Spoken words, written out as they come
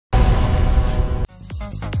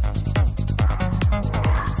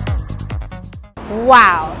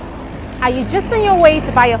Wow! Are you just on your way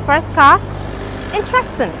to buy your first car?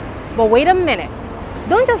 Interesting, but wait a minute.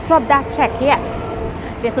 Don't just drop that check yet.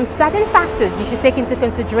 There's some certain factors you should take into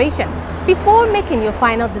consideration before making your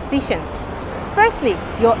final decision. Firstly,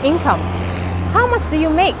 your income. How much do you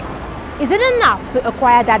make? Is it enough to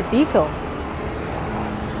acquire that vehicle?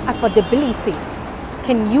 Affordability.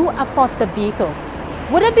 Can you afford the vehicle?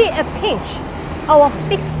 Would it be a pinch or a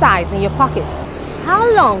fixed size in your pocket?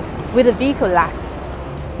 How long will the vehicle last?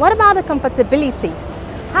 What about the comfortability?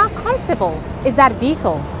 How comfortable is that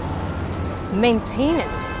vehicle?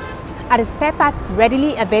 Maintenance. Are the spare parts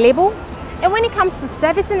readily available? And when it comes to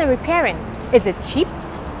servicing and repairing, is it cheap?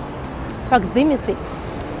 Proximity.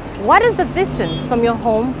 What is the distance from your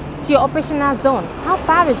home to your operational zone? How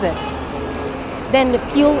far is it? Then the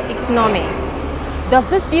fuel economy. Does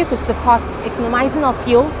this vehicle support economizing of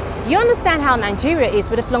fuel? You understand how Nigeria is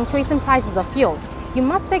with the fluctuating prices of fuel. You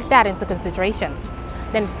must take that into consideration.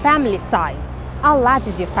 Then family size. How large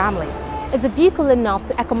is your family? Is the vehicle enough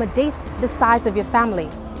to accommodate the size of your family?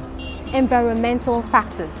 Environmental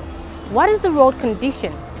factors. What is the road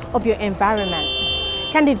condition of your environment?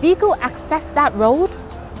 Can the vehicle access that road?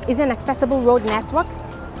 Is it an accessible road network?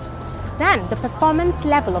 Then the performance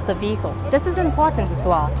level of the vehicle. This is important as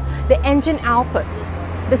well. The engine output,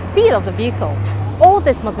 the speed of the vehicle. All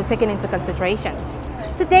this must be taken into consideration.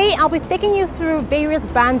 Today, I'll be taking you through various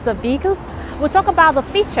brands of vehicles. We'll talk about the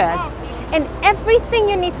features and everything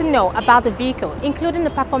you need to know about the vehicle, including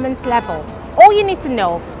the performance level. All you need to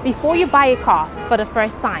know before you buy a car for the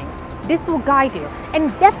first time. This will guide you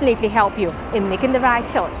and definitely help you in making the right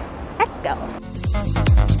choice. Let's go.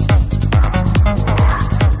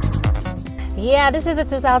 Yeah, this is a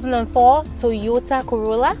 2004 Toyota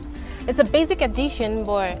Corolla. It's a basic edition,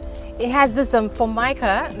 but it has this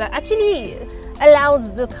Formica that actually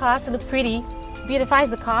allows the car to look pretty, beautifies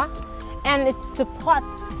the car, and it supports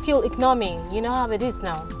fuel economy. You know how it is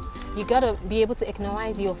now. You gotta be able to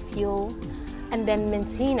economize your fuel. And then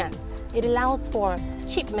maintenance. It allows for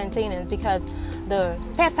cheap maintenance because the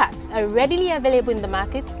spare parts are readily available in the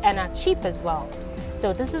market and are cheap as well.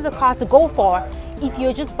 So this is a car to go for if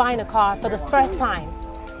you're just buying a car for the first time.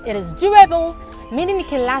 It is durable, meaning it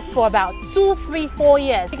can last for about 2, 3, 4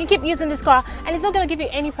 years. You can keep using this car and it's not going to give you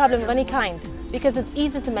any problem of any kind because it's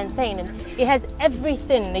easy to maintain and it has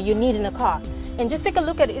everything that you need in a car. And just take a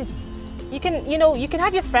look at it. You can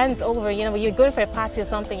have your friends over, you're going for a party or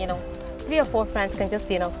something, 3 or 4 friends can just,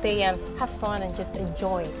 stay and have fun and just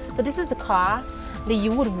enjoy. So this is a car that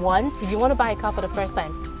you would want if you want to buy a car for the first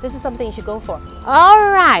time. This is something you should go for. All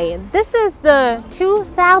right, this is the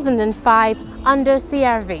 2005 Honda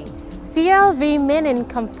CR-V. CR-V meaning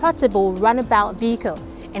comfortable runabout vehicle,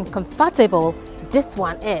 and comfortable this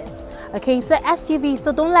one is. Okay, it's an SUV,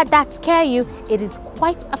 so don't let that scare you. It is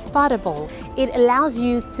quite affordable. It allows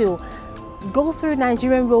you to go through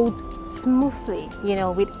Nigerian roads smoothly,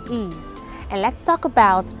 with ease. And let's talk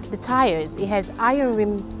about the tires. It has iron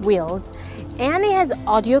rim wheels and it has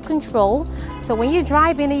audio control. So when you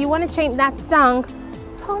drive in and you want to change that song,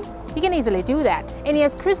 you can easily do that. And it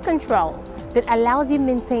has cruise control that allows you to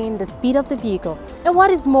maintain the speed of the vehicle. And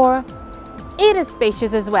what is more, it is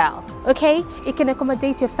spacious as well. Okay, it can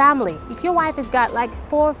accommodate your family. If your wife has got like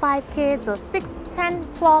 4 or 5 kids or 6, 10,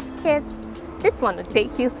 12 kids, this one will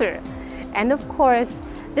take you through. And of course,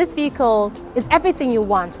 this vehicle is everything you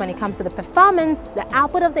want when it comes to the performance, the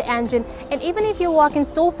output of the engine, and even if you're walking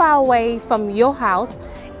so far away from your house,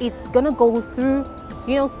 it's gonna go through,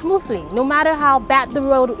 smoothly, no matter how bad the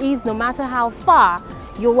road is, no matter how far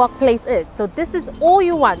your workplace is. So this is all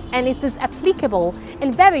you want, and it is applicable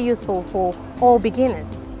and very useful for all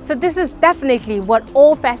beginners. So this is definitely what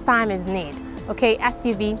all first-timers need. Okay,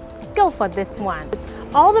 SUV, go for this one.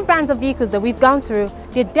 All the brands of vehicles that we've gone through,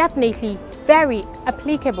 they're definitely very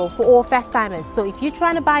applicable for all first-timers. So if you're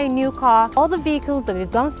trying to buy a new car, all the vehicles that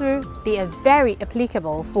we've gone through, they are very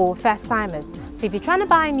applicable for first-timers. So if you're trying to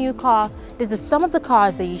buy a new car, these are some of the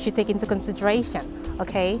cars that you should take into consideration.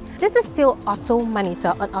 Okay, this is still Auto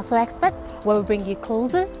Monitor on Auto Expert, where we bring you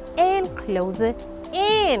closer and closer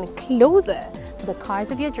and closer to the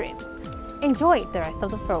cars of your dreams. Enjoy the rest of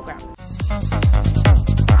the program.